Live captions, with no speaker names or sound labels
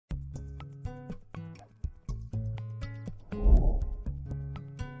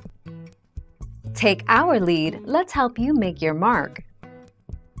Take our lead, let's help you make your mark.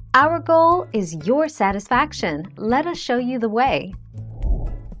 Our goal is your satisfaction. Let us show you the way.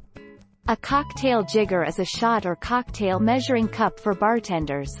 A cocktail jigger is a shot or cocktail measuring cup for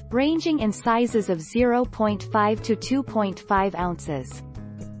bartenders, ranging in sizes of 0.5 to 2.5 ounces.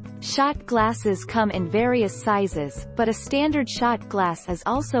 Shot glasses come in various sizes, but a standard shot glass is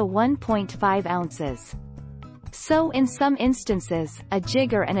also 1.5 ounces. So in some instances, a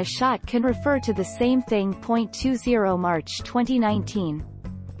jigger and a shot can refer to the same thing. 20 March 2019.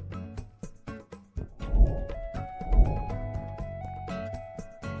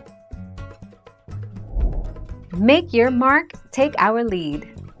 Make your mark, take our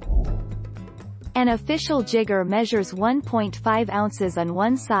lead. An official jigger measures 1.5 ounces on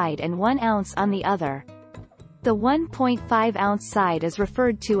one side and 1 ounce on the other. The 1.5 ounce side is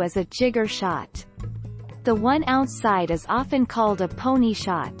referred to as a jigger shot. The 1 ounce side is often called a pony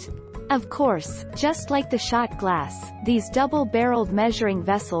shot. Of course, just like the shot glass, these double-barreled measuring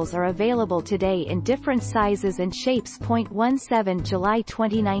vessels are available today in different sizes and shapes. 17 July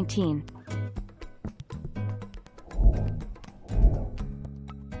 2019.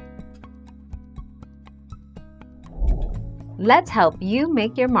 Let's help you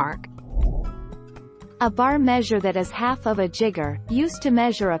make your mark. A bar measure that is half of a jigger, used to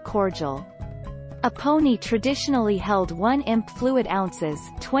measure a cordial. A pony traditionally held 1 imp fluid ounces,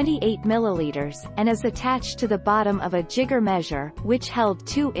 28 milliliters, and is attached to the bottom of a jigger measure, which held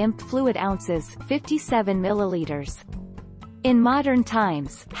 2 imp fluid ounces, 57 milliliters. In modern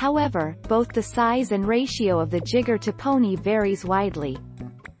times, however, both the size and ratio of the jigger to pony varies widely.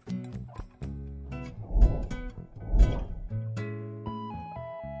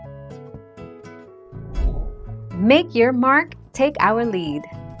 Make your mark, take our lead.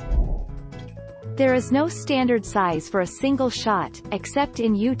 There is no standard size for a single shot, except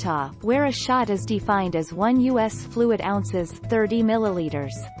in Utah, where a shot is defined as 1 U.S. fluid ounces, 30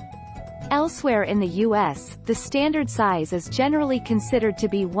 milliliters. Elsewhere in the U.S., the standard size is generally considered to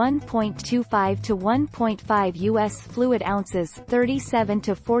be 1.25 to 1.5 U.S. fluid ounces, 37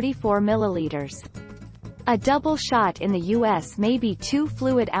 to 44 milliliters. A double shot in the U.S. may be 2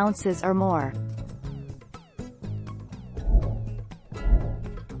 fluid ounces or more.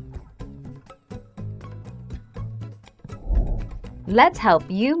 Let's help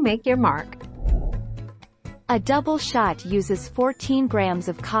you make your mark. A double shot uses 14 grams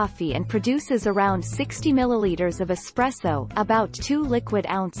of coffee and produces around 60 milliliters of espresso, about 2 liquid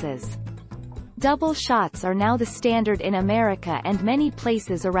ounces. Double shots are now the standard in America and many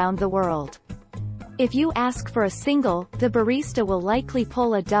places around the world. If you ask for a single, the barista will likely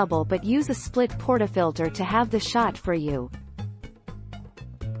pull a double but use a split portafilter to have the shot for you.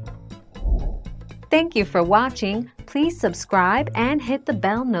 Thank you for watching. Please subscribe and hit the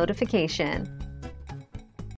bell notification.